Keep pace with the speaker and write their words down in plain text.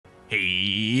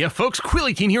Hey folks,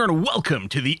 Quill18 here, and welcome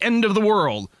to the end of the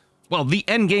world. Well, the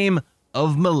end game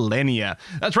of Millennia.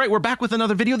 That's right, we're back with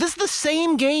another video. This is the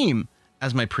same game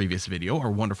as my previous video,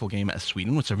 our wonderful game as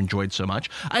Sweden, which I've enjoyed so much.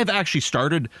 I have actually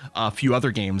started a few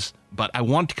other games, but I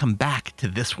want to come back to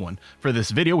this one for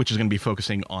this video, which is going to be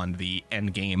focusing on the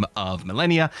end game of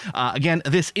Millennia. Again,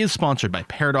 this is sponsored by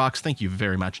Paradox. Thank you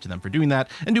very much to them for doing that.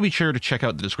 And do be sure to check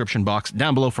out the description box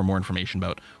down below for more information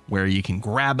about where you can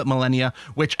grab Millennia,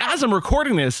 which, as I'm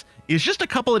recording this, is just a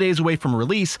couple of days away from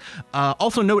release.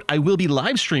 Also note, I will be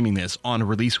live streaming this on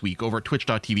release week over at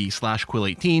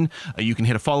twitch.tv/Quill18. You can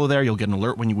hit a follow there. You'll get an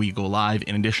alert when we go live.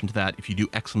 In addition to that, if you do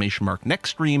 !next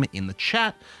stream in the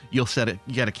chat, you'll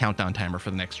get a countdown timer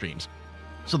for the next streams.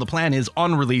 So the plan is,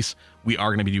 on release, we are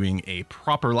going to be doing a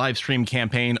proper live stream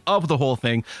campaign of the whole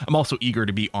thing. I'm also eager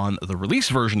to be on the release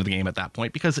version of the game at that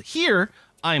point, because here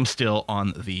I am still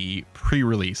on the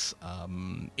pre-release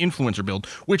influencer build,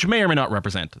 which may or may not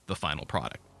represent the final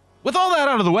product. With all that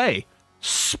out of the way,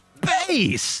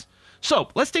 space! So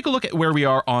let's take a look at where we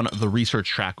are on the research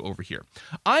track over here.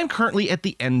 I'm currently at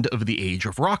the end of the age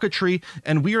of rocketry,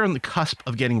 and we are on the cusp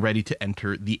of getting ready to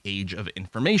enter the age of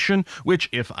information, which,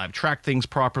 if I've tracked things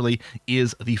properly,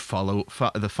 is the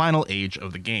final age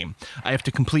of the game. I have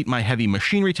to complete my heavy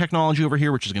machinery technology over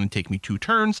here, which is going to take me 2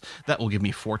 turns. That will give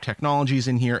me 4 technologies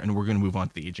in here, and we're going to move on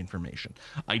to the age information.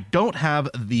 I don't have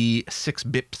the 6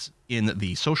 bips in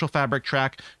the social fabric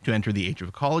track to enter the age of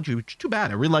ecology, which is too bad.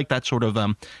 I really like that sort of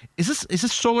is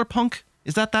this solar punk?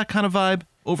 Is that kind of vibe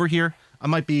over here? I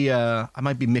might be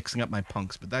mixing up my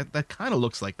punks, but that kind of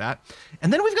looks like that.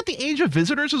 And then we've got the age of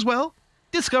visitors as well.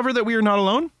 Discover that we are not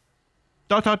alone. ...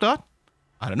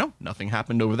 I don't know. Nothing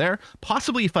happened over there.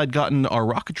 Possibly if I'd gotten our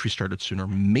rocketry started sooner,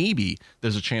 maybe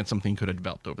there's a chance something could have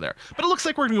developed over there. But it looks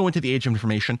like we're going to go into the age of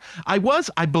information. I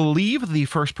believe, the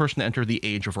first person to enter the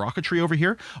age of rocketry over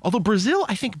here. Although Brazil,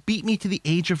 I think, beat me to the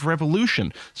age of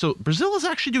revolution. So Brazil is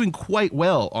actually doing quite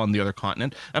well on the other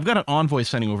continent. I've got an envoy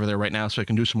sending over there right now, so I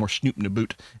can do some more snooping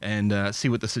about and see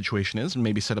what the situation is, and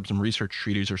maybe set up some research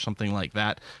treaties or something like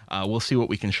that. We'll see what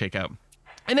we can shake out.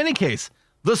 In any case,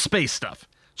 the space stuff.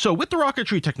 So with the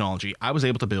rocketry technology, I was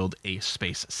able to build a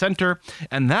space center,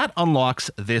 and that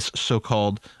unlocks this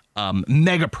so-called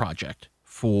mega project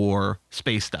for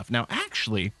space stuff. Now,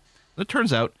 actually, it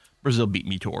turns out Brazil beat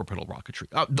me to orbital rocketry.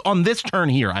 On this turn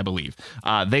here, I believe.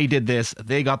 They did this.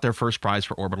 They got their first prize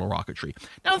for orbital rocketry.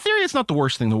 Now, in theory, it's not the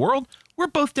worst thing in the world. We're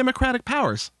both democratic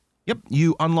powers. Yep,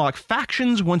 you unlock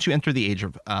factions once you enter the age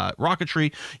of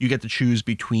rocketry. You get to choose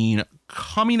between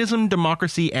communism,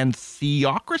 democracy, and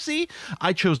theocracy.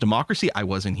 I chose democracy. I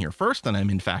was in here first, and I'm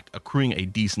in fact accruing a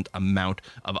decent amount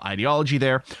of ideology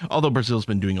there, although Brazil's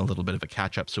been doing a little bit of a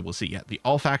catch-up, so we'll see. Yeah,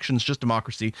 all factions, just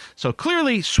democracy. So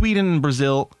clearly, Sweden and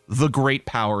Brazil, the great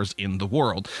powers in the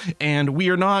world. And we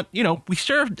are not, we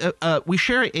share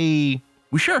a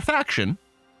faction.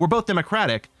 We're both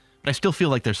democratic, but I still feel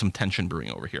like there's some tension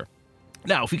brewing over here.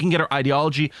 Now, if we can get our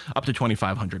ideology up to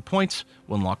 2,500 points,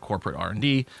 we'll unlock corporate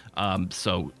R&D.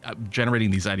 So generating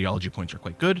these ideology points are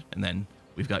quite good. And then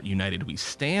we've got United We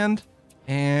Stand.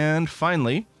 And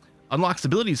finally, unlocks the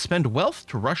ability to spend wealth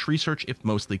to rush research if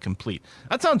mostly complete.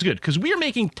 That sounds good, because we are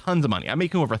making tons of money. I'm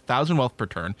making over 1,000 wealth per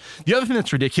turn. The other thing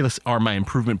that's ridiculous are my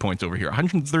improvement points over here.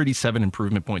 137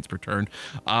 improvement points per turn.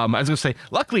 I was going to say,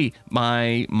 luckily,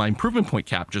 my improvement point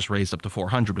cap just raised up to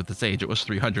 400 with this age. It was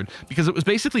 300, because it was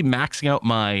basically maxing out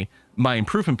my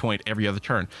improvement point every other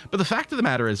turn. But the fact of the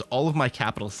matter is, all of my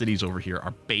capital cities over here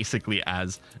are basically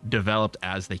as developed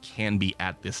as they can be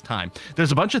at this time.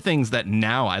 There's a bunch of things that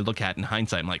now I look at in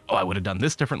hindsight. I'm like, oh, I would have done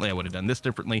this differently. I would have done this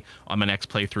differently on my next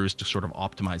playthroughs to sort of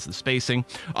optimize the spacing.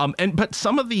 But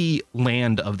some of the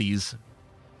land of these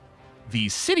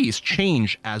cities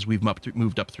change as we've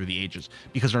moved up through the ages,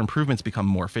 because our improvements become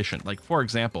more efficient. Like, for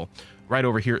example, right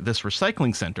over here, this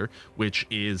recycling center, which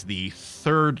is the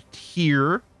 3rd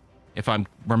tier, if I'm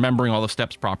remembering all the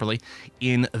steps properly,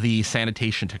 in the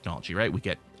sanitation technology, right? We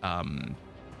get, I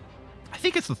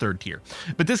think it's the 3rd tier,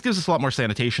 but this gives us a lot more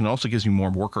sanitation. It also gives you more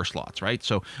worker slots, right?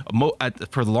 So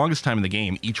for the longest time in the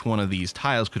game, each one of these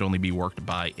tiles could only be worked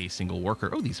by a single worker.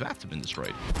 Oh, these vats have been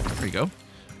destroyed. There you go.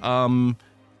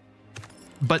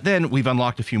 But then we've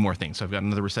unlocked a few more things. So I've got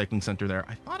another recycling center there.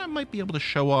 I thought I might be able to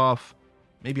show off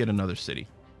maybe at another city.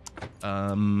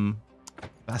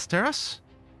 Basteras?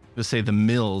 To say the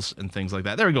mills and things like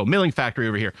that. There we go. Milling factory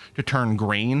over here to turn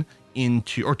grain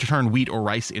into, or to turn wheat or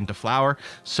rice into flour.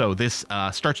 So this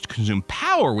starts to consume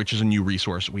power, which is a new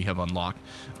resource we have unlocked,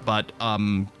 but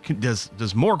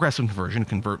does more aggressive conversion,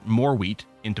 convert more wheat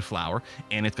into flour,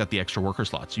 and it's got the extra worker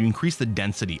slots. You increase the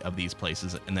density of these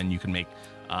places, and then you can make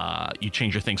you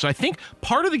change your thing. So I think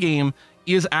part of the game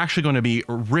is actually going to be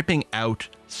ripping out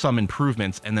some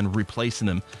improvements and then replacing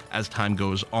them as time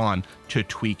goes on to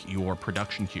tweak your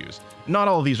production queues. Not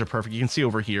all of these are perfect. You can see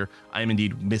over here, I am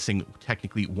indeed missing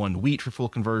technically 1 wheat for full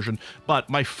conversion, but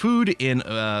my food in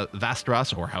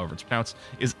Vastras, or however it's pronounced,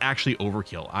 is actually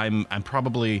overkill. I'm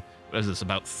probably, what is this,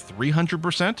 about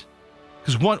 300%?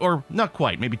 Because one, or not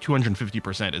quite, maybe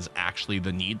 250% is actually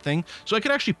the need thing. So I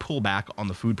could actually pull back on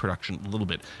the food production a little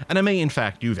bit. And I may in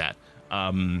fact do that.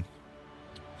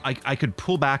 I could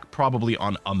pull back probably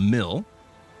on a mill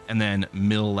and then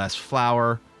mill less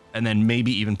flour, and then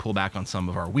maybe even pull back on some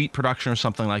of our wheat production or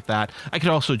something like that. I could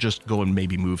also just go and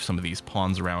maybe move some of these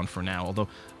pawns around for now, although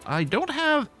I don't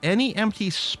have any empty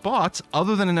spots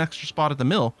other than an extra spot at the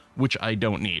mill, which I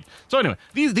don't need. So anyway,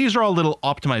 these are all little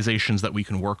optimizations that we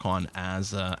can work on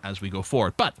as we go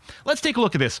forward. But let's take a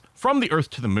look at this from the Earth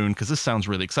to the Moon, because this sounds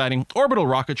really exciting. Orbital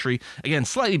rocketry, again,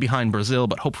 slightly behind Brazil,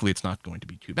 but hopefully it's not going to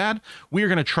be too bad. We are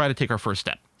going to try to take our first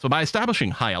step. So by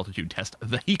establishing high-altitude test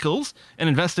vehicles and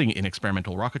investing in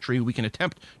experimental rocketry, we can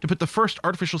attempt to put the first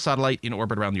artificial satellite in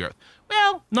orbit around the Earth.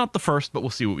 Well, not the first, but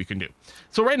we'll see what we can do.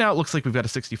 So right now, it looks like we've got a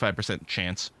 65%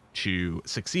 chance to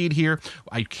succeed here.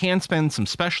 I can spend some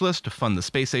specialists to fund the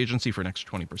space agency for an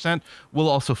extra 20%. We'll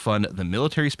also fund the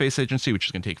military space agency, which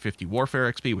is going to take 50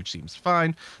 warfare XP, which seems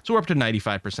fine. So we're up to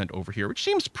 95% over here, which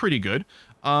seems pretty good.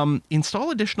 Install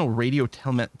additional radio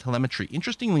telemetry.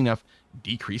 Interestingly enough,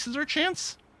 decreases our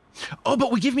chance. Oh,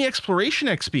 but we give me exploration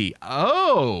XP.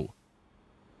 Oh,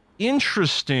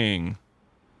 interesting.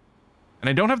 And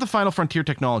I don't have the final frontier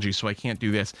technology, so I can't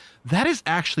do this. That is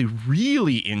actually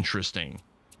really interesting.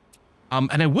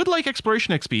 And I would like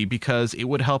exploration XP because it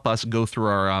would help us go through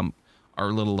our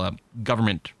little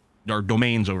government, our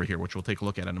domains over here, which we'll take a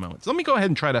look at in a moment. So let me go ahead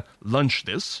and try to lunch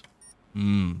this.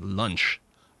 Lunch.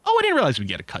 Oh, I didn't realize we'd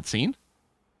get a cutscene.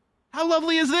 How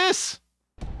lovely is this?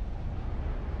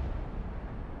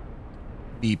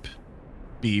 Beep,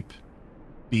 beep,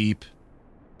 beep,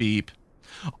 beep.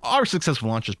 Our successful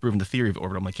launch has proven the theory of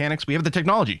orbital mechanics. We have the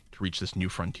technology to reach this new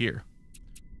frontier.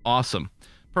 Awesome.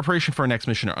 Preparation for our next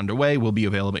mission are underway. Will be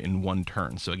available in 1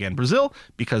 turn. So again, Brazil,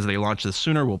 because they launched this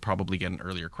sooner, will probably get an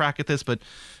earlier crack at this, but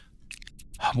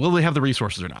will they have the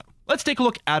resources or not? Let's take a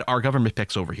look at our government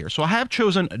picks over here. So I have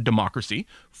chosen democracy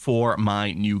for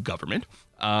my new government.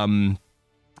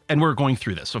 And we're going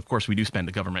through this. So of course we do spend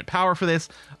the government power for this.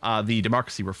 The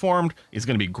democracy reformed is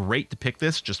going to be great to pick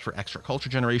this just for extra culture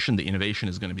generation. The innovation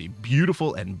is going to be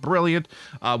beautiful and brilliant.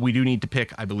 We do need to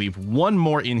pick, I believe, 1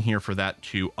 more in here for that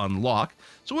to unlock.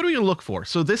 So what are we going to look for?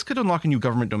 So this could unlock a new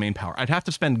government domain power. I'd have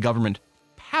to spend government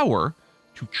power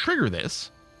to trigger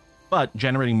this, but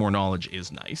generating more knowledge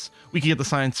is nice. We can get the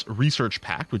Science Research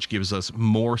Pact, which gives us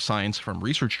more science from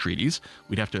research treaties.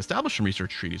 We'd have to establish some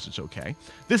research treaties, it's okay.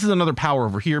 This is another power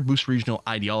over here, boost regional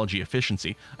ideology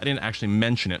efficiency. I didn't actually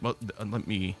mention it. Well, let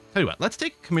me tell you what, let's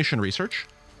take commission research.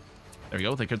 There we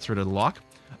go, that gets rid of the lock.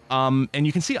 And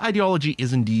you can see ideology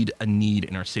is indeed a need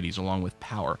in our cities along with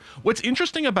power. What's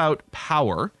interesting about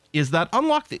power is that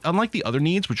unlike the other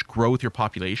needs, which grow with your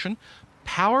population,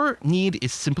 power need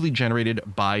is simply generated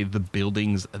by the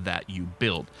buildings that you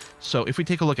build. So if we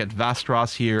take a look at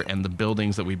Vastras here and the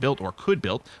buildings that we built or could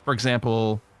build, for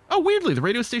example, oh, weirdly, the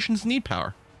radio stations need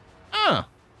power. Ah,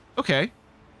 okay.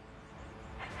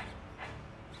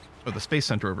 Oh, the Space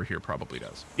Center over here probably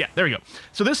does. Yeah, there we go.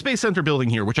 So this Space Center building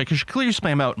here, which I could clearly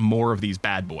spam out more of these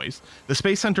bad boys. The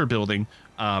Space Center building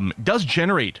does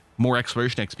generate more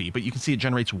exploration XP, but you can see it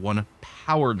generates 1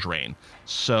 power drain.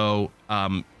 So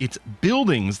it's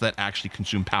buildings that actually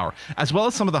consume power, as well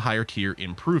as some of the higher tier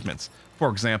improvements. For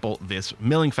example, this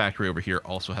milling factory over here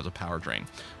also has a power drain.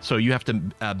 So you have to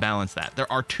balance that.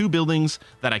 There are 2 buildings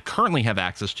that I currently have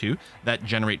access to that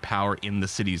generate power in the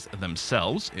cities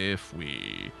themselves.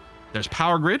 There's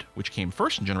Power Grid, which came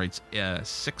first and generates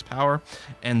 6 power.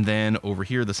 And then over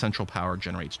here, the Central Power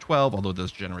generates 12, although it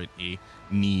does generate a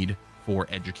need for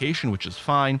education, which is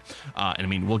fine. And I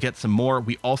mean, we'll get some more.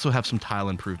 We also have some tile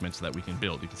improvements that we can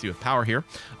build. You can see with power here,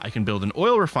 I can build an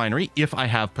oil refinery if I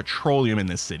have petroleum in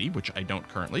this city, which I don't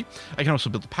currently. I can also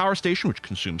build a power station, which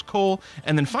consumes coal.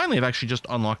 And then finally, I've actually just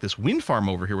unlocked this wind farm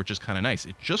over here, which is kind of nice.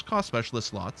 It just costs specialist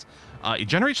slots. It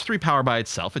generates 3 power by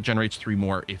itself. It generates 3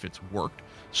 more if it's worked.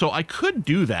 So I could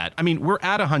do that. I mean, we're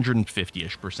at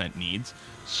 150-ish% needs,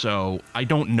 so I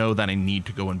don't know that I need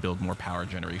to go and build more power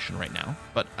generation right now,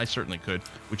 but I certainly could,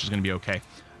 which is going to be okay.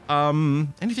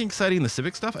 Anything exciting in the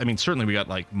civic stuff? I mean, certainly we got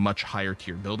like much higher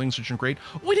tier buildings, which are great.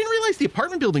 Oh, I didn't realize the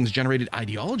apartment buildings generated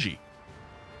ideology.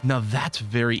 Now that's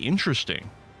very interesting.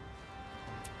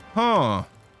 Huh.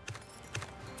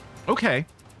 Okay.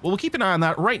 Well, we'll keep an eye on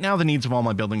that. Right now, the needs of all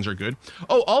my buildings are good.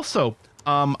 Oh, also,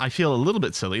 I feel a little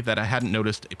bit silly that I hadn't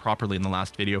noticed it properly in the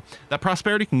last video, that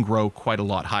prosperity can grow quite a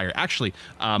lot higher. Actually,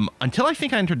 until I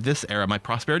think I entered this era, my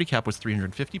prosperity cap was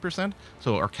 350%,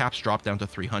 so our caps dropped down to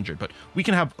 300, but we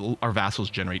can have our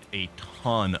vassals generate a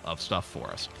ton of stuff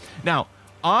for us. Now,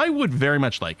 I would very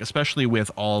much like, especially with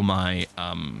all my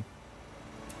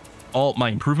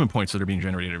improvement points that are being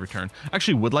generated every turn. I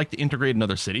actually would like to integrate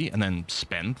another city and then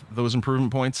spend those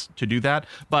improvement points to do that.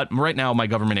 But right now, my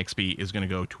government XP is going to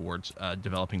go towards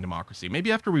developing democracy.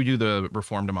 Maybe after we do the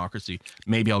reform democracy,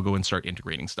 maybe I'll go and start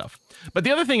integrating stuff. But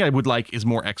the other thing I would like is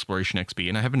more exploration XP,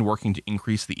 and I have been working to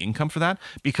increase the income for that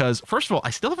because, first of all, I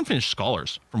still haven't finished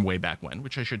Scholars from way back when,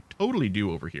 which I should totally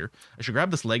do over here. I should grab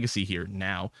this legacy here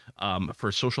now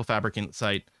for Social Fabric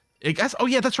Insight. Oh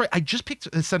yeah, that's right. I just picked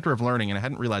a Center of Learning, and I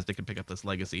hadn't realized I could pick up this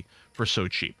legacy for so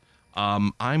cheap.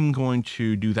 I'm going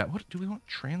to do that. What do we want?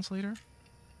 Translator?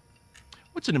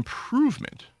 What's an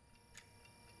improvement?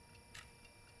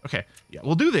 Okay, yeah,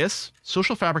 we'll do this.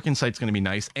 Social Fabric Insight's going to be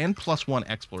nice, and +1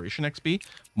 Exploration XP.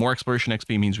 More Exploration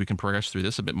XP means we can progress through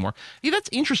this a bit more. Hey, that's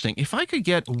interesting. If I could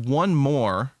get one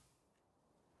more...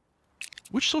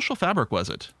 Which Social Fabric was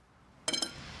it?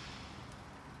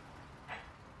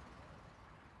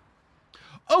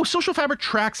 Oh, Social Fabric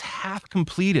tracks half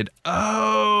completed.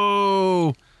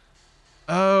 Oh,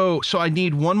 so I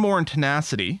need one more in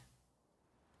Tenacity.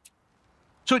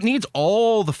 So it needs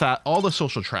all the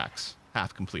social tracks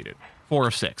half completed, 4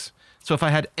 of 6. So if I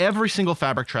had every single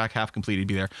fabric track half completed, it'd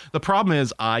be there. The problem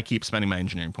is I keep spending my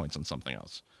engineering points on something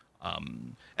else.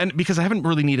 And because I haven't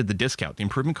really needed the discount, the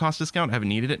improvement cost discount, I haven't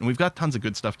needed it. And we've got tons of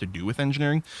good stuff to do with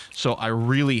engineering. So I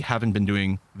really haven't been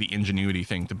doing the ingenuity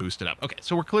thing to boost it up. Okay,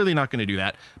 so we're clearly not going to do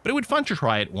that, but it would be fun to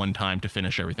try it one time to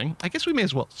finish everything. I guess we may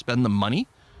as well spend the money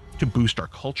to boost our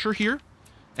culture here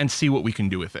and see what we can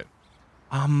do with it.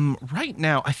 Right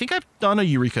now, I think I've done a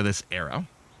Eureka this era,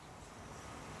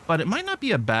 but it might not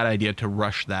be a bad idea to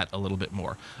rush that a little bit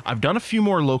more. I've done a few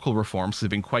more local reforms. They've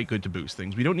been quite good to boost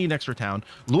things. We don't need an extra town.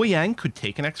 Luoyang could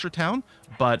take an extra town,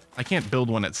 but I can't build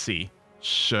one at sea.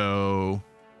 So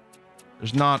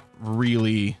there's not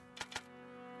really...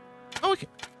 Oh, okay.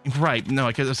 Right. No,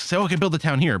 I could say, oh, I could build a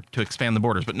town here to expand the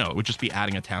borders, but no, it would just be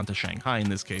adding a town to Shanghai in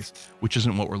this case, which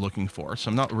isn't what we're looking for. So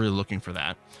I'm not really looking for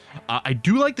that. I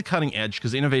do like the cutting edge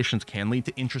because innovations can lead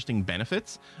to interesting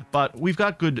benefits, but we've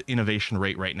got good innovation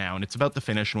rate right now, and it's about to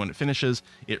finish. And when it finishes,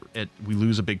 we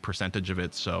lose a big percentage of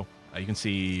it. So you can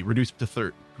see reduced to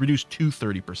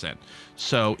 30%.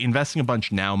 So investing a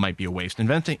bunch now might be a waste.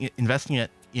 Investing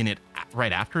in it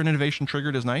right after an innovation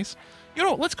triggered is nice. You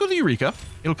know, let's go to the Eureka.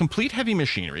 It'll complete heavy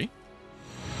machinery,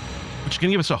 which can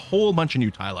give us a whole bunch of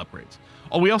new tile upgrades.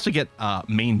 Oh, we also get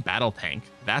main battle tank.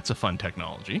 That's a fun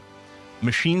technology.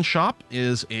 Machine shop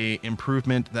is a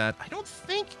improvement that I don't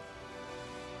think...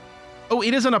 Oh,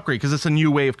 it is an upgrade because it's a new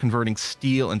way of converting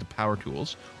steel into power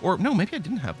tools. Or no, maybe I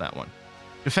didn't have that one.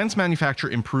 Defense manufacture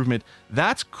improvement.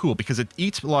 That's cool because it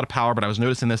eats a lot of power, but I was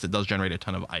noticing this. It does generate a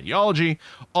ton of ideology.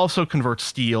 Also converts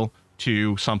steel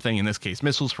to something, in this case,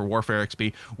 missiles for warfare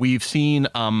XP. We've seen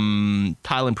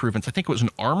tile improvements. I think it was an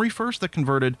armory first that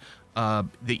converted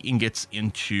the ingots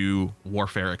into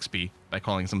warfare XP by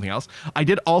calling it something else. I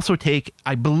did also take,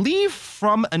 I believe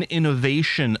from an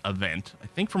innovation event, I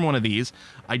think from one of these,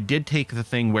 I did take the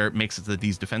thing where it makes it that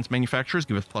these defense manufacturers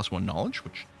give us +1 knowledge,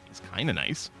 which is kind of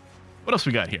nice. What else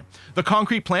we got here? The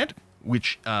concrete plant,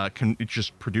 which it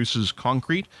just produces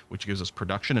concrete, which gives us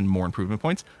production and more improvement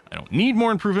points. I don't need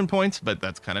more improvement points, but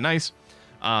that's kind of nice.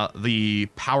 The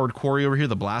powered quarry over here,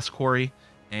 the blast quarry,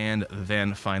 and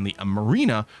then finally a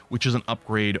marina, which is an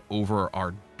upgrade over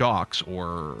our docks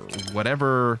or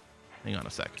whatever. Hang on a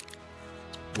sec.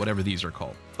 Whatever these are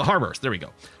called. The harbors, there we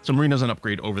go. So marina's an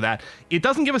upgrade over that. It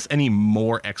doesn't give us any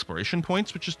more exploration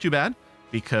points, which is too bad,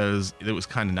 because it was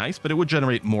kind of nice, but it would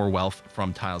generate more wealth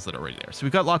from tiles that are already there. So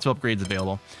we've got lots of upgrades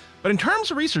available. But in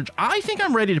terms of research, I think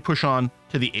I'm ready to push on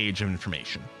to the age of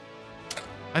information.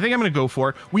 I think I'm going to go for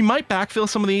it. We might backfill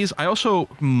some of these. I also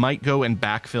might go and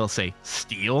backfill, say,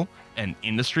 steel and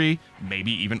industry,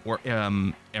 maybe even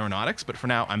aeronautics. But for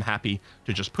now, I'm happy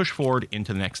to just push forward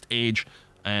into the next age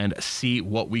and see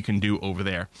what we can do over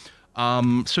there.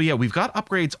 So yeah, we've got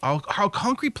upgrades. Our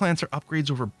concrete plants are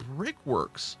upgrades over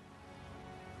brickworks.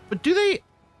 But do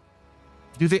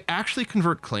they actually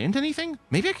convert clay into anything?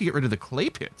 Maybe I could get rid of the clay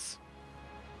pits.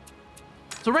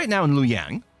 So right now in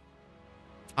Luoyang,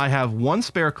 I have 1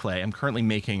 spare clay. I'm currently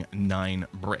making 9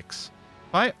 bricks.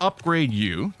 If I upgrade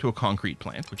you to a concrete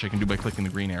plant, which I can do by clicking the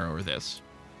green arrow or this,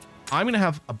 I'm going to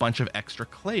have a bunch of extra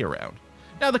clay around.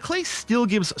 Now, the clay still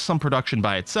gives some production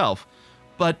by itself,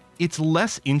 but it's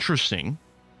less interesting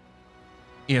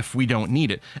if we don't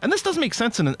need it. And this does make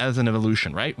sense as an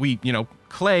evolution, right? We,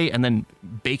 clay and then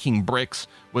baking bricks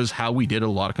was how we did a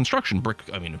lot of construction. Brick,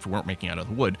 I mean, if we weren't making out of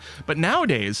the wood. But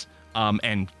nowadays,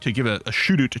 and to give a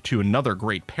shout-out to another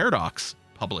great Paradox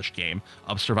published game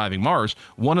of Surviving Mars,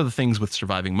 one of the things with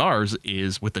Surviving Mars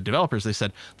is, with the developers, they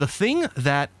said, the thing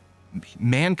that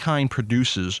mankind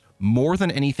produces more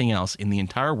than anything else in the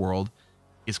entire world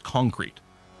is concrete.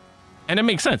 And it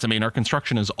makes sense. I mean, our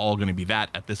construction is all going to be that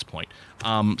at this point.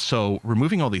 So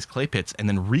removing all these clay pits and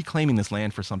then reclaiming this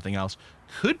land for something else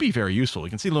could be very useful. You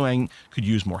can see Luang could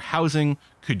use more housing,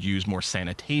 could use more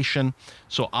sanitation.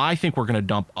 So I think we're going to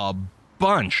dump a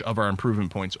bunch of our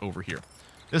improvement points over here.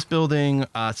 This building,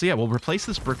 so yeah, we'll replace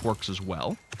this brickworks as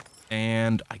well.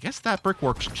 And I guess that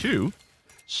brickworks too.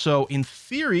 So in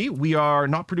theory, we are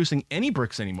not producing any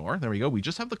bricks anymore. There we go. We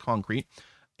just have the concrete.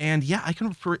 And yeah, I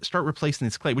can start replacing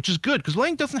this clay, which is good because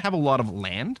Lang doesn't have a lot of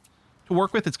land to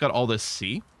work with. It's got all this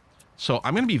sea. So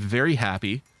I'm going to be very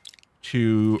happy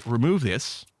to remove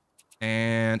this.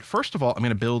 And first of all, I'm going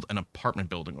to build an apartment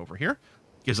building over here.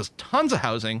 Gives us tons of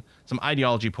housing, some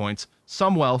ideology points,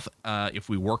 some wealth if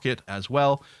we work it as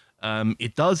well.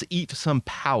 It does eat some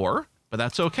power, but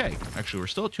that's okay. Actually, we're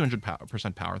still at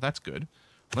 200% power. That's good.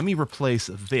 Let me replace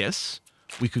this.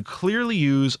 We could clearly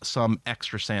use some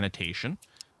extra sanitation.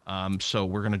 So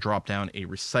we're going to drop down a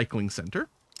recycling center,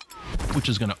 which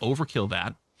is going to overkill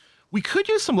that. We could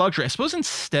use some luxury. I suppose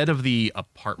instead of the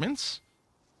apartments,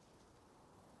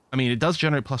 I mean, it does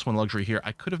generate +1 luxury here.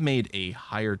 I could have made a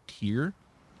higher tier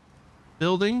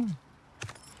building.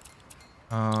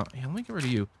 Yeah, let me get rid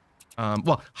of you.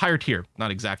 Well, higher tier,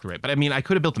 not exactly right. But I mean, I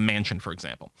could have built a mansion, for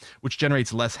example, which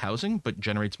generates less housing, but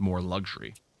generates more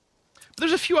luxury. But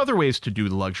there's a few other ways to do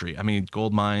the luxury. I mean,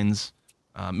 gold mines.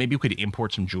 Maybe we could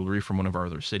import some jewelry from one of our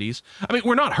other cities. I mean,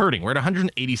 we're not hurting. We're at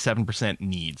 187%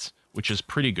 needs, which is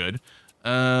pretty good.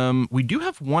 We do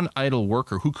have one idle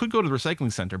worker who could go to the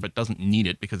recycling center, but doesn't need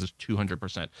it because it's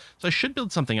 200%. So I should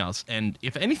build something else. And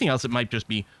if anything else, it might just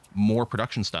be more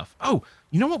production stuff. Oh,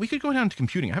 you know what? We could go down to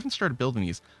computing. I haven't started building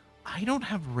these. I don't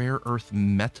have rare earth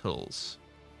metals.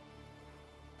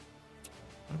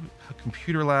 A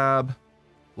computer lab.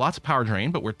 Lots of power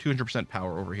drain, but we're 200%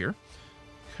 power over here.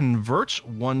 Converts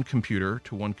one computer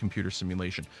to one computer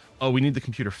simulation. Oh, we need the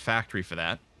computer factory for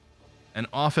that. An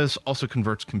office also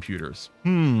converts computers.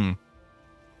 For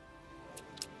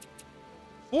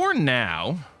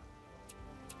now.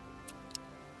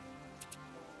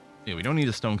 Yeah, we don't need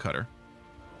a stone cutter.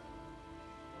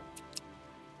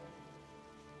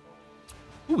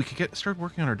 Ooh, we could start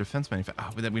working on our defense manufacturing.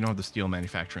 Oh, but then we don't have the steel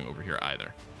manufacturing over here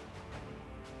either.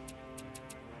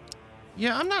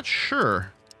 Yeah, I'm not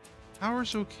sure.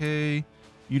 Power's okay.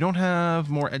 You don't have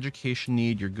more education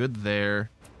need. You're good there.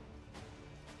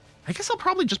 I guess I'll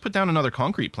probably just put down another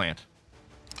concrete plant.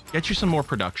 Get you some more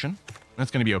production. That's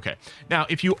going to be okay. Now,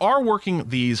 if you are working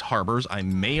these harbors, I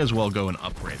may as well go and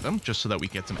upgrade them just so that we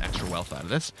get some extra wealth out of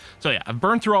this. So yeah, I've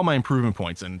burned through all my improvement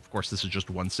points. And of course, this is just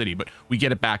one city, but we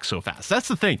get it back so fast. That's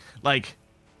the thing. Like,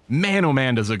 man, oh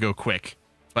man, does it go quick.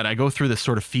 But I go through this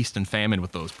sort of feast and famine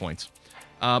with those points.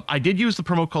 I did use the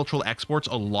promote cultural exports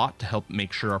a lot to help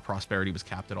make sure our prosperity was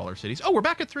capped at all our cities. Oh, we're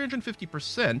back at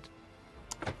 350%.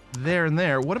 There and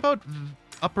there. What about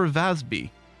Upper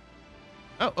Vasby?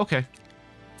 Oh, okay.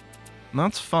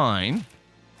 That's fine.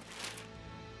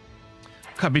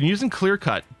 I've been using clear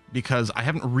cut because I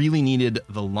haven't really needed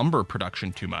the lumber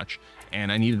production too much,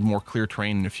 and I needed more clear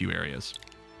terrain in a few areas.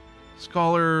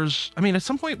 Scholars, I mean, at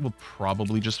some point we'll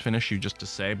probably just finish you just to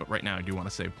say, but right now I do want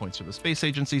to save points for the space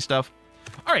agency stuff.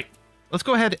 All right, let's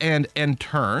go ahead and end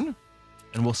turn,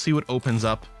 and we'll see what opens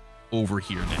up over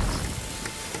here next.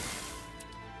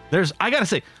 I gotta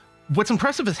say, what's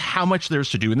impressive is how much there's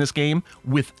to do in this game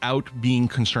without being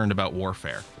concerned about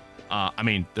warfare. I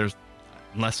mean, there's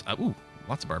lots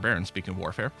of barbarians, speaking of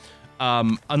warfare.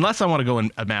 Unless I want to go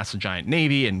and amass a giant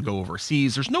navy and go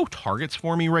overseas, there's no targets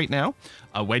for me right now.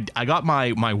 I got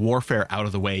my warfare out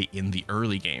of the way in the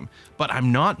early game, but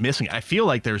I'm not missing it. I feel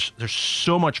like there's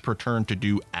so much per turn to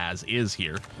do as is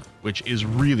here, which is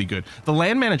really good. The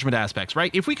land management aspects,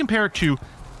 right? If we compare it to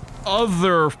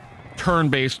other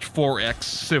turn-based 4X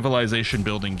civilization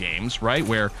building games, right,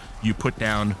 where you put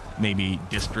down maybe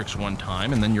districts one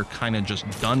time and then you're kind of just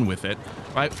done with it,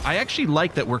 right? I actually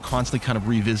like that we're constantly kind of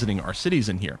revisiting our cities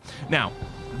in here. Now,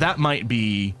 that might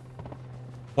be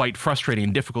quite frustrating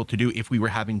and difficult to do if we were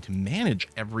having to manage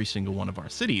every single one of our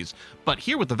cities, but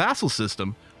here with the vassal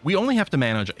system, we only have to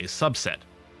manage a subset.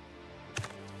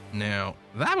 Now,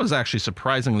 that was actually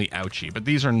surprisingly ouchy, but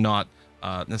these are not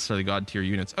necessarily god tier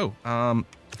units. Oh,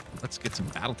 let's get some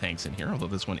battle tanks in here, although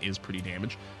this one is pretty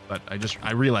damaged. But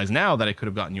I realize now that I could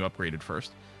have gotten you upgraded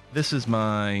first. This is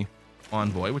my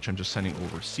envoy, which I'm just sending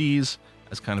overseas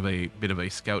as kind of a bit of a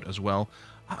scout as well.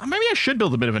 Maybe I should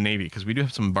build a bit of a navy, because we do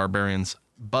have some barbarians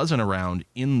buzzing around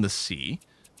in the sea.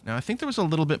 Now, I think there was a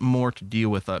little bit more to deal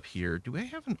with up here. Do I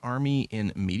have an army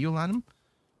in Mediolanum?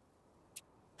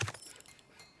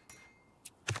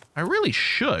 I really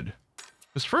should.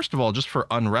 Because first of all, just for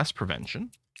unrest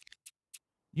prevention,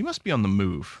 you must be on the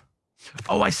move.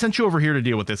 Oh, I sent you over here to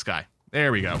deal with this guy.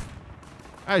 There we go.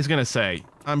 I was going to say,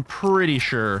 I'm pretty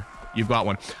sure you've got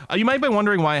one. You might be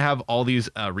wondering why I have all these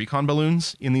recon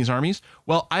balloons in these armies.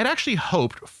 Well, I'd actually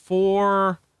hoped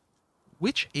for...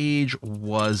 Which age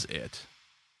was it?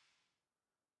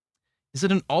 Is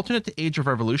it an alternate to Age of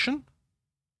Revolution?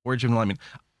 Or Age of Enlightenment?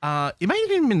 It might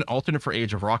have even been an alternate for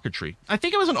Age of Rocketry. I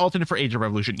think it was an alternate for Age of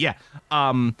Revolution. Yeah.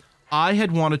 I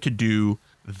had wanted to do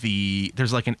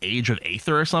there's like an Age of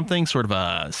Aether or something, sort of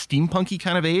a steampunky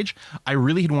kind of age. I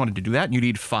really had wanted to do that, and you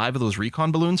need 5 of those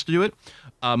recon balloons to do it.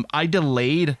 I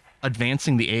delayed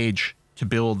advancing the age to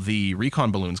build the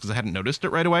recon balloons because I hadn't noticed it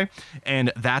right away,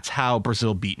 and that's how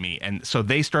Brazil beat me. And so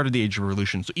they started the Age of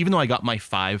Revolution. So even though I got my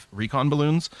 5 recon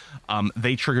balloons,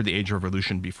 they triggered the Age of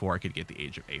Revolution before I could get the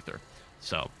Age of Aether.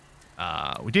 So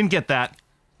we didn't get that.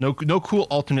 No cool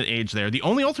alternate age there. The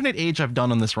only alternate age I've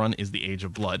done on this run is the Age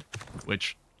of Blood,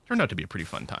 which turned out to be a pretty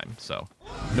fun time. So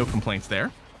no complaints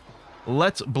there.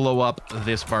 Let's blow up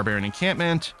this barbarian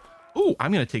encampment. Ooh,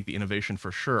 I'm going to take the innovation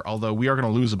for sure, although we are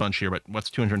going to lose a bunch here, but what's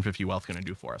 250 wealth going to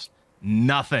do for us?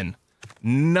 Nothing.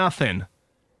 Nothing.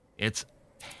 It's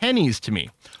pennies to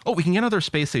me. Oh, we can get another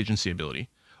space agency ability.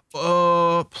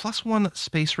 +1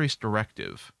 space race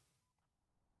directive.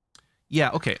 Yeah,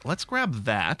 okay, let's grab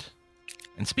that.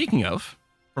 And speaking of,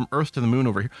 from Earth to the moon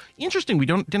over here, interesting, we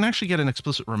didn't actually get an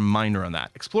explicit reminder on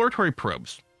that. Exploratory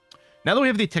probes. Now that we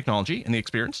have the technology and the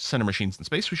experience to send our machines in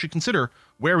space, we should consider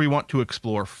where we want to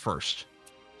explore first.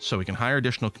 So we can hire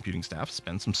additional computing staff,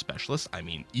 spend some specialists. I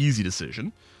mean, easy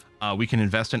decision. We can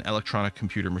invest in electronic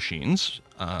computer machines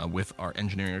with our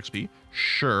engineering XP.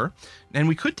 Sure. And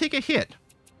we could take a hit.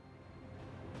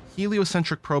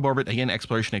 Heliocentric probe orbit, again,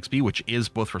 exploration XP, which is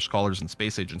both for scholars and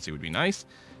space agency, would be nice.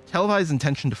 Televised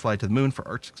intention to fly to the moon for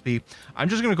Arch XP. I'm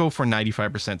just going to go for a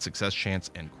 95% success chance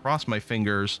and cross my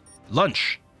fingers.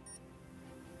 Lunch.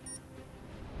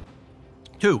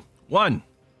 2, 1.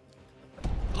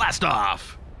 Blast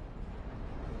off.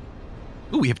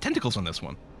 Ooh, we have tentacles on this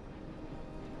one.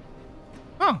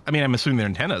 Oh, I mean, I'm assuming they're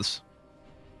antennas.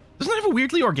 Doesn't that have a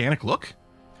weirdly organic look?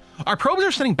 Our probes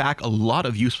are sending back a lot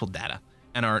of useful data,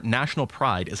 and our national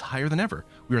pride is higher than ever.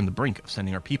 We are on the brink of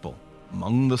sending our people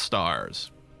among the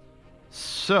stars.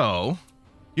 So,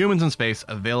 humans in space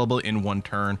available in 1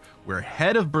 turn. We're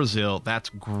ahead of Brazil. That's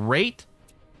great.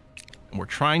 And we're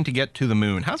trying to get to the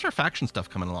moon. How's our faction stuff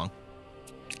coming along?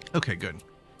 Okay, good.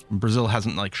 Brazil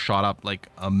hasn't like shot up like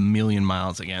a million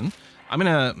miles again. I'm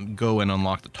going to go and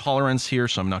unlock the tolerance here,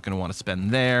 so I'm not going to want to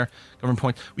spend there. Government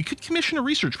points. We could commission a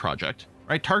research project,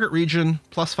 right? Target region,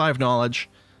 +5 knowledge.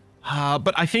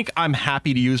 But I think I'm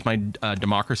happy to use my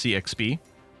democracy XP,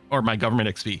 or my government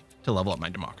XP, to level up my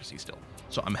democracy still.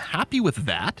 So I'm happy with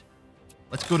that.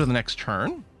 Let's go to the next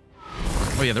turn.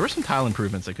 Oh yeah, there were some tile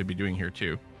improvements I could be doing here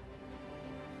too.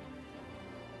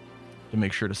 To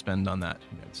make sure to spend on that.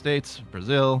 United States,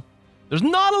 Brazil. There's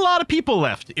not a lot of people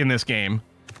left in this game.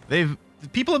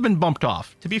 People have been bumped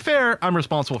off. To be fair, I'm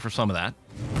responsible for some of that,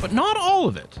 but not all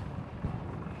of it.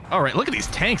 All right, look at these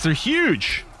tanks. They're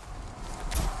huge.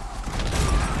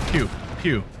 Pew,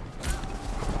 pew.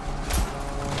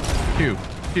 Pew,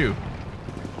 pew.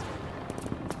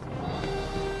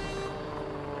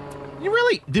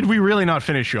 Did we really not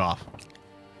finish you off?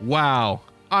 Wow.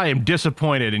 I am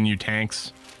disappointed in you,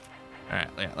 tanks. All right,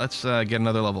 yeah, let's get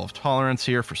another level of tolerance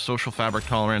here for social fabric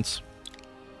tolerance.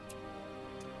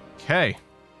 Okay.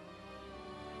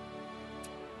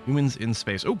 Humans in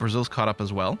space. Oh, Brazil's caught up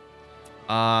as well.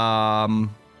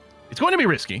 It's going to be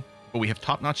risky, but we have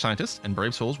top-notch scientists and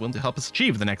brave souls willing to help us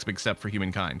achieve the next big step for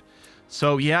humankind.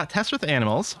 So yeah, test with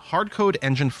animals, hard code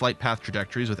engine flight path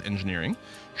trajectories with engineering,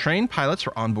 train pilots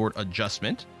for onboard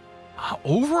adjustment.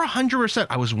 Over 100%.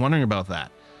 I was wondering about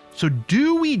that. So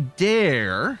do we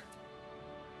dare?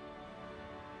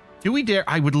 Do we dare?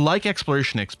 I would like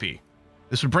exploration XP.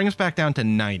 This would bring us back down to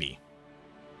 90.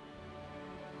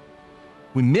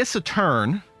 We miss a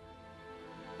turn.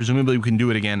 Presumably we can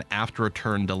do it again after a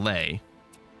turn delay.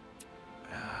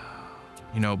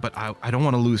 You know, but I don't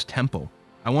want to lose tempo.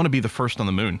 I want to be the first on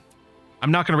the moon.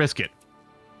 I'm not going to risk it.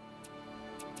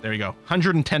 There you go.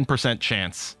 110%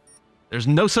 chance. There's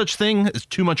no such thing as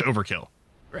too much overkill.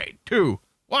 Great. 2,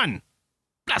 1.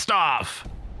 Blast off.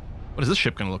 What is this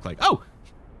ship going to look like? Oh,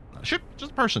 not a ship,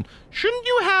 just a person. Shouldn't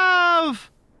you have...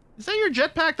 Is that your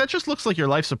jetpack? That just looks like your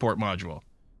life support module.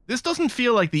 This doesn't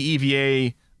feel like the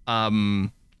EVA...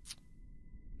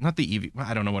 Not the EV...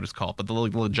 I don't know what it's called, but the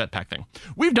little jetpack thing.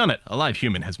 We've done it. A live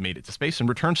human has made it to space and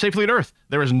returned safely to Earth.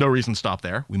 There is no reason to stop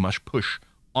there. We must push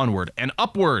onward and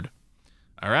upward.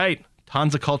 All right.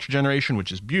 Tons of culture generation,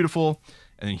 which is beautiful.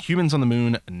 And then humans on the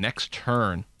moon next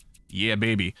turn. Yeah,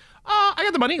 baby. I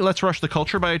got the money. Let's rush the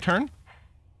culture by a turn.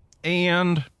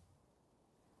 And...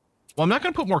 Well, I'm not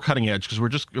going to put more cutting edge because we're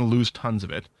just going to lose tons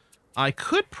of it. I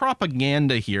could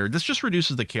propaganda here. This just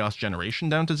reduces the chaos generation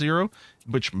down to 0,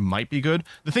 which might be good.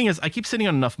 The thing is, I keep sitting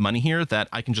on enough money here that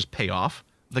I can just pay off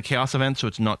the chaos event, so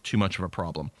it's not too much of a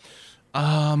problem.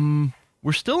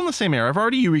 We're still in the same era. I've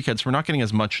already Eureka, so we're not getting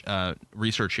as much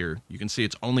research here. You can see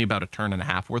it's only about a turn and a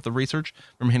half worth of research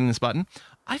from hitting this button.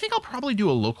 I think I'll probably do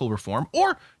a local reform,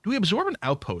 or do we absorb an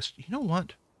outpost? You know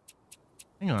what?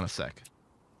 Hang on a sec.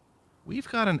 We've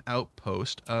got an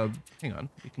outpost. Hang on.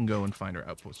 We can go and find our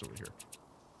outpost over here.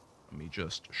 Let me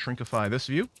just shrinkify this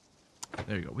view.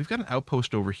 There you go. We've got an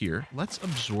outpost over here. Let's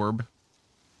absorb.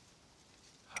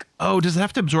 Oh, does it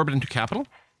have to absorb it into capital?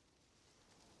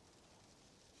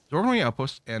 Absorbing the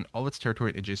outpost and all its territory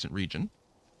and adjacent region.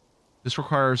 This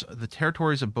requires the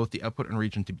territories of both the output and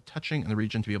region to be touching and the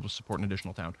region to be able to support an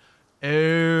additional town.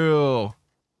 Oh.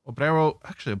 Obrero.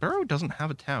 Actually, Obrero doesn't have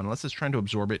a town unless it's trying to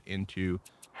absorb it into...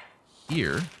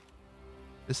 Here,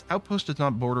 this outpost does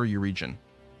not border your region.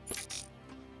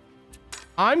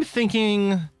 I'm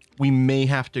thinking we may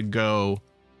have to go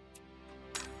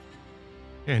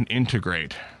and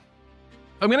integrate.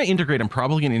 I'm going to integrate. I'm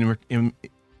probably going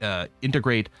to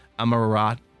integrate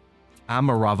Amaravati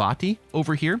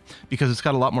over here because it's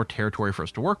got a lot more territory for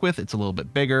us to work with. It's a little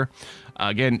bit bigger.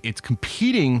 Again, it's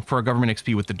competing for our government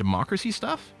XP with the democracy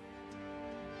stuff.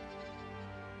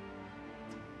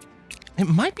 It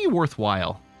might be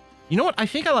worthwhile. You know what? I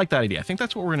think I like that idea. I think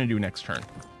that's what we're going to do next turn.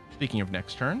 Speaking of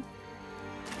next turn.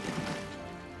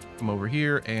 Come over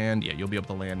here and yeah, you'll be able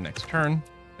to land next turn.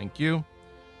 Thank you.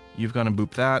 You've gone and boop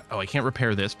that. Oh, I can't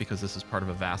repair this because this is part of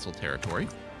a vassal territory.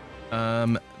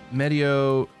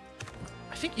 Medio.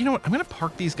 I think, you know what? I'm going to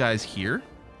park these guys here.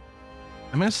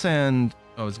 I'm going to send...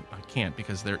 Oh, I can't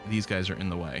because these guys are in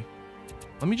the way.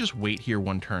 Let me just wait here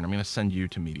one turn. I'm going to send you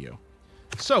to Medio.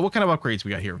 So, what kind of upgrades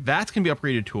we got here? Vats can be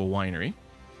upgraded to a winery.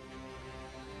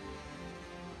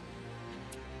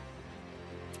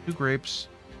 2 grapes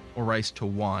or rice to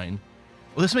wine.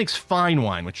 Well, this makes fine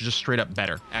wine, which is just straight up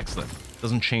better. Excellent.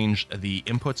 Doesn't change the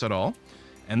inputs at all.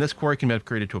 And this quarry can be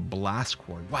upgraded to a blast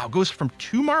quarry. Wow, goes from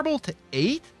 2 marble to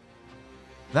 8?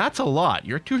 That's a lot.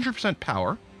 You're at 200%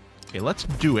 power. Okay, let's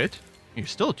do it. You're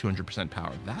still at 200%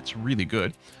 power. That's really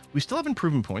good. We still have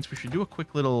improvement points. We should do a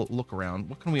quick little look around.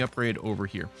 What can we upgrade over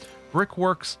here?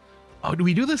 Brickworks. Oh, do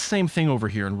we do the same thing over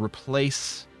here and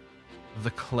replace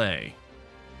the clay?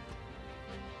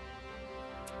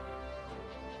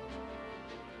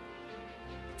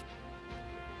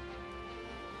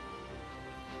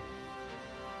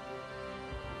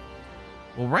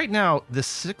 Well, right now,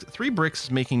 this 3 bricks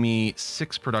is making me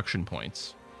 6 production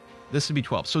points. This would be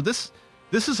 12. So this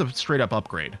is a straight up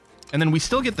upgrade. And then we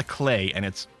still get the clay, and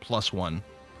it's +1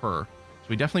 per. So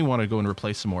we definitely want to go and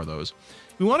replace some more of those.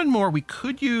 If we wanted more, we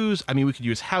could use, I mean, we could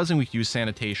use housing, we could use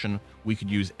sanitation, we could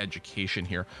use education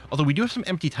here. Although we do have some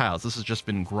empty tiles. This has just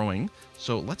been growing.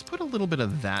 So let's put a little bit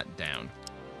of that down.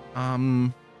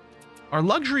 Our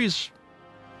luxuries...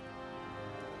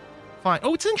 Fine.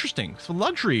 Oh, it's interesting. So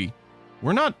luxury,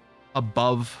 we're not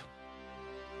above...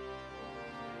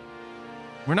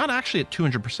 We're not actually at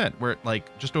 200%. We're at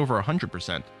like just over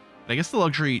 100%. But I guess the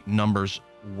luxury numbers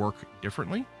work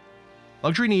differently.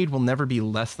 Luxury need will never be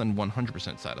less than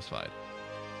 100% satisfied.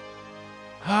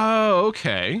 Oh,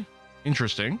 okay.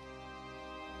 Interesting.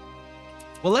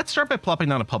 Well, let's start by plopping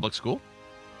down a public school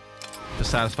to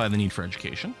satisfy the need for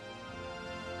education.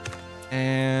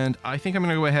 And I think I'm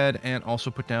going to go ahead and also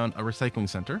put down a recycling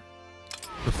center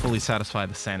to fully satisfy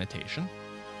the sanitation.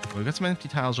 We've got some empty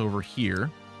tiles over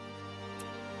here.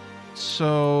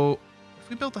 So if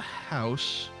we built a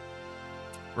house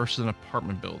versus an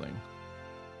apartment building.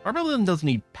 Apartment building doesn't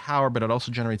need power, but it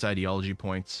also generates ideology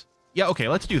points. Yeah, okay,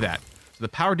 let's do that. So the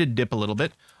power did dip a little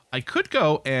bit. I could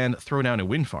go and throw down a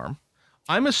wind farm.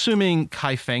 I'm assuming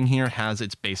Kaifeng here has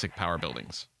its basic power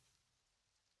buildings.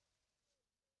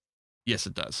 Yes,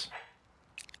 it does.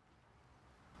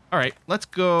 All right, let's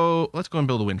go and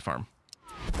build a wind farm.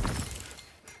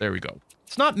 There we go.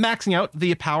 It's not maxing out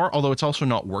the power, although it's also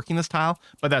not working this tile,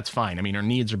 but that's fine. I mean, our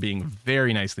needs are being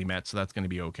very nicely met, so that's going to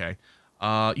be okay.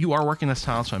 You are working this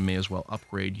tile, so I may as well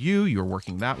upgrade you. You're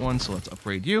working that one, so let's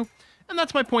upgrade you. And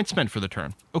that's my point spent for the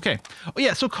turn. Okay. Oh,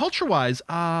 yeah, so culture-wise,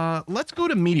 let's go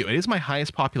to Medio. It is my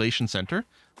highest population center.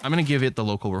 I'm going to give it the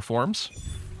local reforms.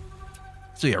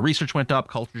 So yeah, research went up,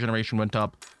 culture generation went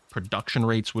up, production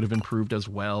rates would have improved as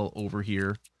well over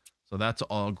here. So that's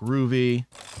all groovy.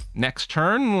 Next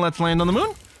turn, let's land on the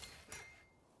moon.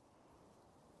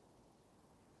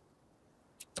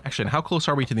 Actually, how close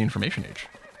are we to the information age?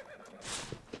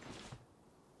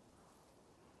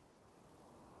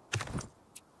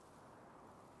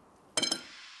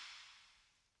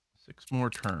 Six more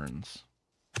turns.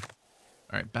 All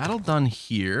right, battle done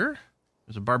here.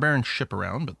 There's a barbarian ship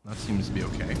around, but that seems to be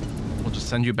okay. We'll just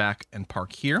send you back and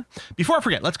park here. Before I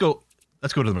forget, let's go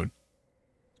to the moon.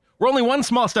 We're only one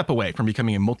small step away from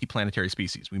becoming a multiplanetary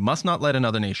species. We must not let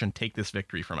another nation take this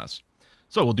victory from us.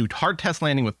 So we'll do hard test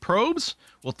landing with probes.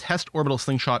 We'll test orbital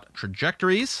slingshot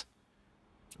trajectories.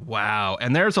 Wow,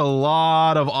 and there's a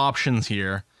lot of options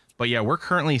here. But yeah, we're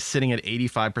currently sitting at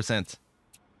 85%.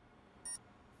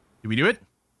 Did we do it?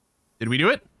 Did we do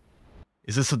it?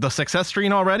 Is this the success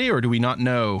screen already, or do we not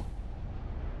know?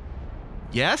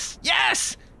 Yes?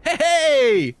 Yes!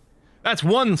 Hey! That's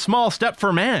one small step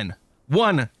for man.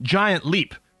 One giant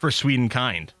leap for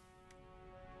Swedenkind.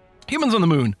 Humans on the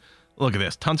moon. Look at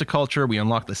this. Tons of culture. We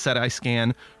unlock the SETI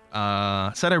scan.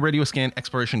 SETI radio scan,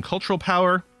 exploration, cultural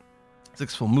power.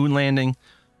 Successful moon landing.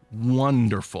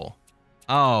 Wonderful.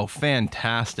 Oh,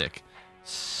 fantastic.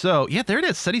 So, yeah, there it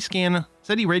is. SETI scan,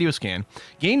 SETI radio scan.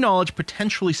 Gain knowledge,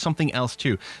 potentially something else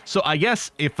too. So I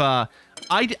guess if I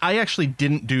actually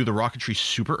didn't do the rocketry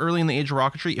super early in the age of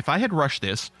rocketry. If I had rushed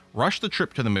this, rushed the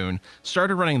trip to the moon,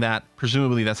 started running that,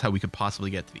 presumably that's how we could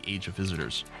possibly get to the age of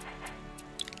visitors.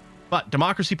 But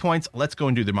democracy points, let's go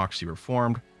and do democracy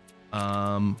reformed.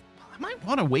 I might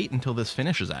want to wait until this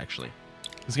finishes, actually.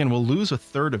 Because again, we'll lose a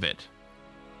third of it.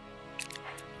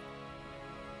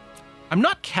 I'm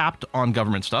not capped on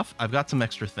government stuff. I've got some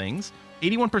extra things.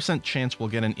 81% chance we'll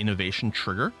get an innovation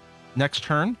trigger next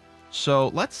turn. So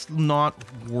let's not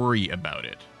worry about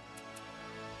it.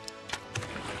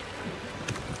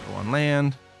 Go on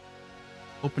land.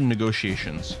 Open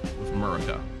negotiations with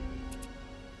America.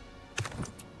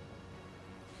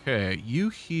 Okay, you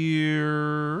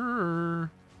here.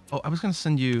 Oh, I was going to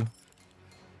send you.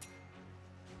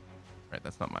 Right,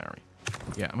 that's not my army.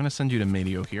 Yeah, I'm going to send you to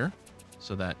Medio here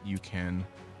so that you can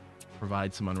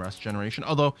provide some unrest generation.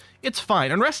 Although it's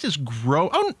fine. Unrest is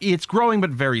it's growing, but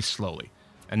very slowly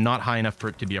and not high enough for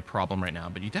it to be a problem right now.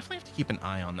 But you definitely have to keep an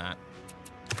eye on that.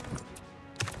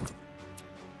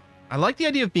 I like the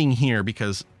idea of being here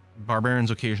because barbarians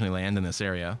occasionally land in this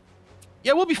area.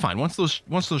 Yeah, we'll be fine once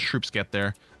those troops get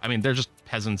there. I mean, they're just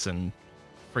peasants and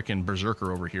freaking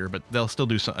berserker over here, but they'll still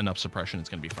do enough suppression. It's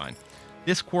going to be fine.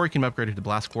 This quarry can be upgraded to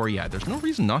blast quarry. Yeah, there's no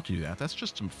reason not to do that. That's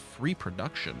just some free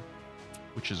production,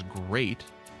 which is great.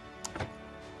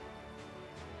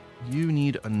 You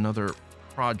need another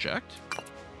project.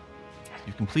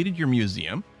 You've completed your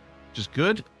museum, which is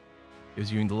good.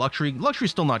 Gives you the luxury. Luxury's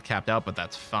still not capped out, but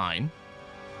that's fine.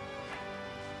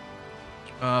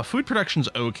 Food production's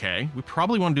okay. We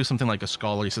probably want to do something like a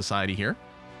scholarly society here.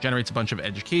 Generates a bunch of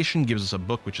education, gives us a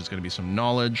book, which is going to be some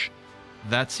knowledge.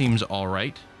 That seems all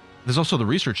right. There's also the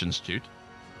Research Institute.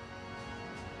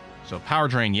 So power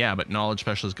drain, yeah, but knowledge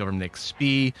specialist, government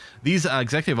XP. These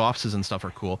executive offices and stuff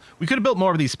are cool. We could have built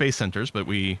more of these space centers, but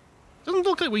doesn't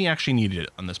look like we actually needed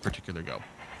it on this particular go.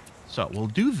 So we'll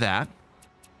do that.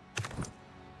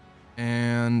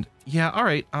 And yeah, all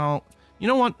right. You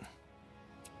know what?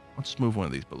 Let's move one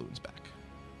of these balloons back.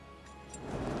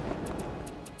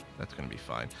 That's going to be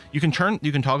fine. You can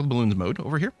toggle the balloons mode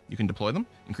over here. You can deploy them,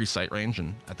 increase sight range,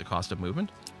 and at the cost of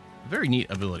movement. Very neat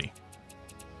ability.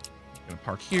 I'm going to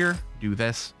park here, do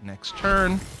this next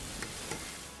turn.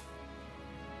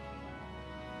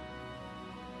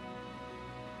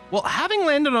 Well, having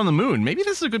landed on the moon, maybe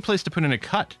this is a good place to put in a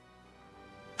cut.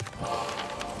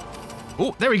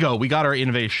 Oh, there we go. We got our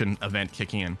innovation event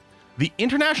kicking in. The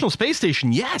International Space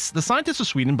Station, yes! The scientists of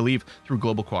Sweden believe through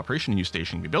global cooperation a new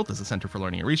station can be built as a center for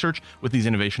learning and research. With these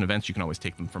innovation events, you can always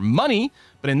take them for money,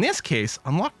 but in this case,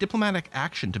 unlock diplomatic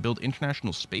action to build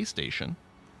International Space Station.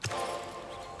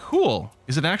 Cool.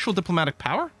 Is it actual diplomatic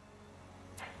power?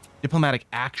 Diplomatic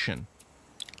action.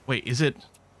 Wait, is it...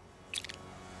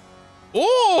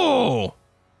 Oh!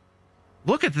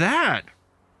 Look at that!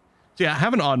 So yeah, I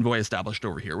have an envoy established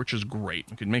over here, which is great.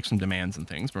 We could make some demands and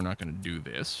things, but we're not going to do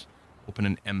this. Open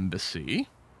an embassy.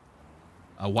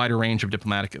 a wider range of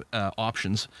diplomatic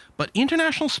options. But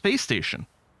International Space Station.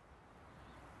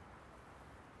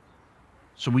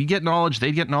 So we get knowledge,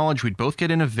 they get knowledge, we'd both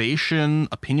get innovation,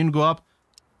 opinion go up.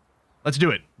 Let's do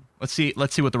it. Let's see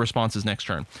what the response is next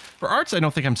turn. For arts, I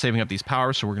don't think I'm saving up these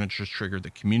powers, so we're going to just trigger the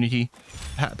community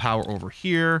power over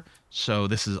here. So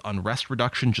this is unrest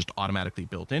reduction, just automatically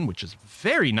built in, which is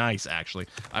very nice, actually.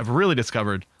 I've really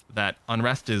discovered that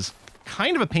unrest is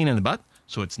kind of a pain in the butt,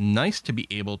 so it's nice to be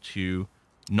able to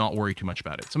not worry too much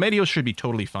about it. So Medios should be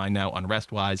totally fine now,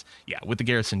 unrest-wise. Yeah, with the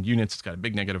garrison units, it's got a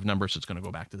big negative number, so it's going to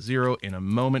go back to 0 in a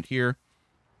moment here.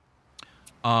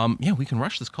 Yeah, we can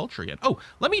rush this culture again. Oh,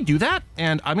 let me do that,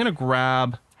 and I'm going to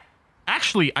grab...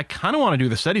 Actually, I kind of want to do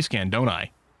the SETI scan, don't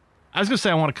I? I was going to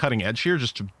say I want a cutting edge here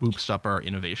just to boost up our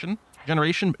innovation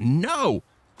generation, but no!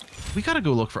 We got to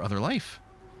go look for other life.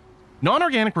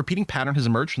 Non-organic repeating pattern has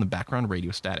emerged from the background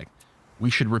radio static. We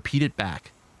should repeat it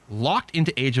back. Locked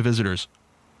into Age of Visitors.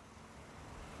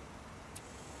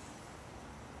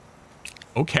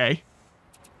 Okay.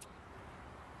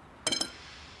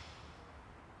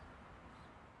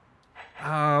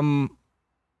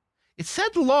 It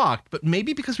said locked, but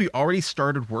maybe because we already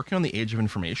started working on the Age of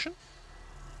Information?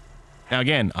 Now,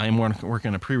 again, I am working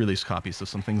on a pre-release copy, so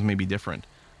some things may be different.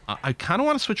 I kind of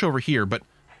want to switch over here, but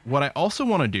what I also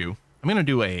want to do, I'm going to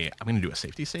do a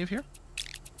safety save here,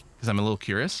 because I'm a little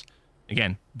curious.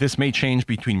 Again, this may change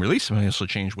between release, it may also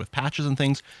change with patches and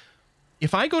things.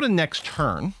 If I go to next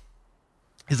turn,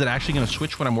 is it actually going to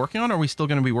switch what I'm working on, or are we still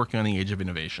going to be working on the Age of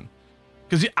Innovation?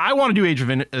 Because I want to do Age of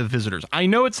Visitors. I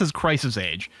know it says Crisis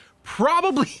Age.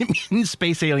 Probably means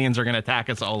space aliens are going to attack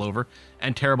us all over,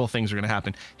 and terrible things are going to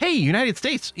happen. Hey, United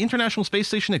States, International Space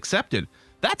Station accepted.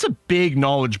 That's a big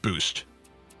knowledge boost.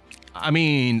 I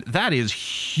mean, that is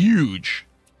huge.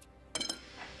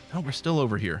 Oh, we're still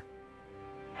over here.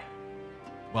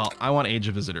 Well, I want Age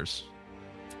of Visitors.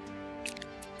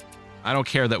 I don't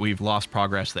care that we've lost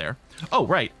progress there. Oh,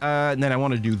 right. And then I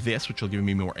want to do this, which will give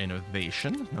me more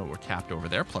innovation. No, we're capped over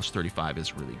there. Plus 35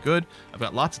 is really good. I've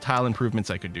got lots of tile improvements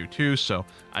I could do too, so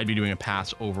I'd be doing a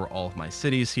pass over all of my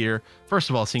cities here. First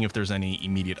of all, seeing if there's any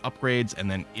immediate upgrades, and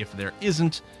then if there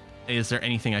isn't, is there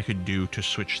anything I could do to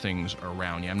switch things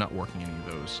around? Yeah, I'm not working any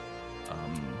of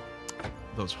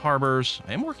those harbors.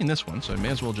 I am working this one, so I may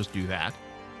as well just do that.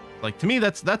 Like, to me,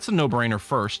 that's a no-brainer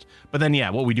first. But then, yeah,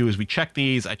 what we do is we check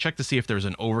these. I check to see if there's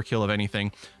an overkill of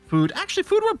anything. Food, actually,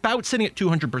 food we're about sitting at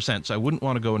 200%, so I wouldn't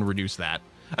want to go and reduce that.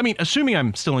 I mean, assuming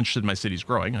I'm still interested in my cities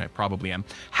growing, and I probably am.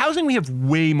 Housing, we have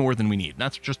way more than we need.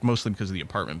 That's just mostly because of the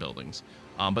apartment buildings.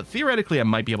 But theoretically, I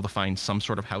might be able to find some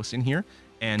sort of house in here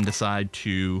and decide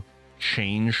to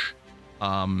change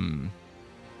and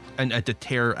to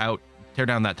tear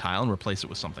down that tile and replace it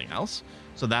with something else.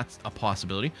 So that's a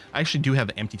possibility. I actually do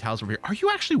have empty tiles over here. Are you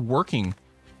actually working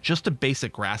just to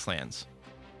basic grasslands?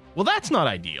 Well, that's not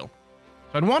ideal.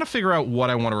 So I'd want to figure out what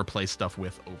I want to replace stuff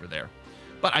with over there.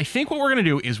 But I think what we're going to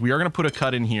do is we are going to put a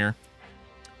cut in here.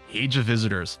 Age of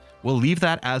Visitors. We'll leave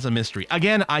that as a mystery.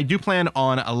 Again, I do plan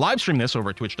on a live stream this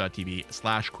over at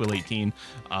twitch.tv/Quill18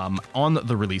 on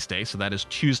the release day. So that is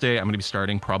Tuesday. I'm going to be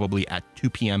starting probably at 2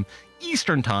 p.m.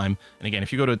 Eastern time. And again,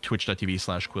 if you go to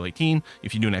twitch.tv/Quill18,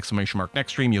 if you do an exclamation mark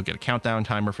next stream, you'll get a countdown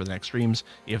timer for the next streams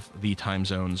if the time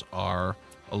zones are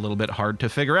a little bit hard to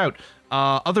figure out.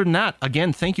 Other than that,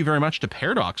 again, thank you very much to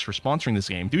Paradox for sponsoring this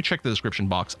game. Do check the description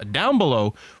box down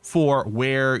below for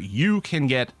where you can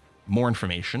get more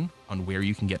information on where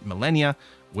you can get Millennia,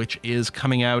 which is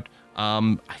coming out,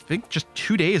 I think just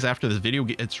 2 days after this video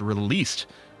gets released.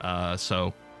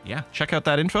 So yeah, check out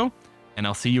that info, and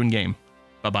I'll see you in game.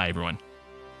 Bye-bye, everyone.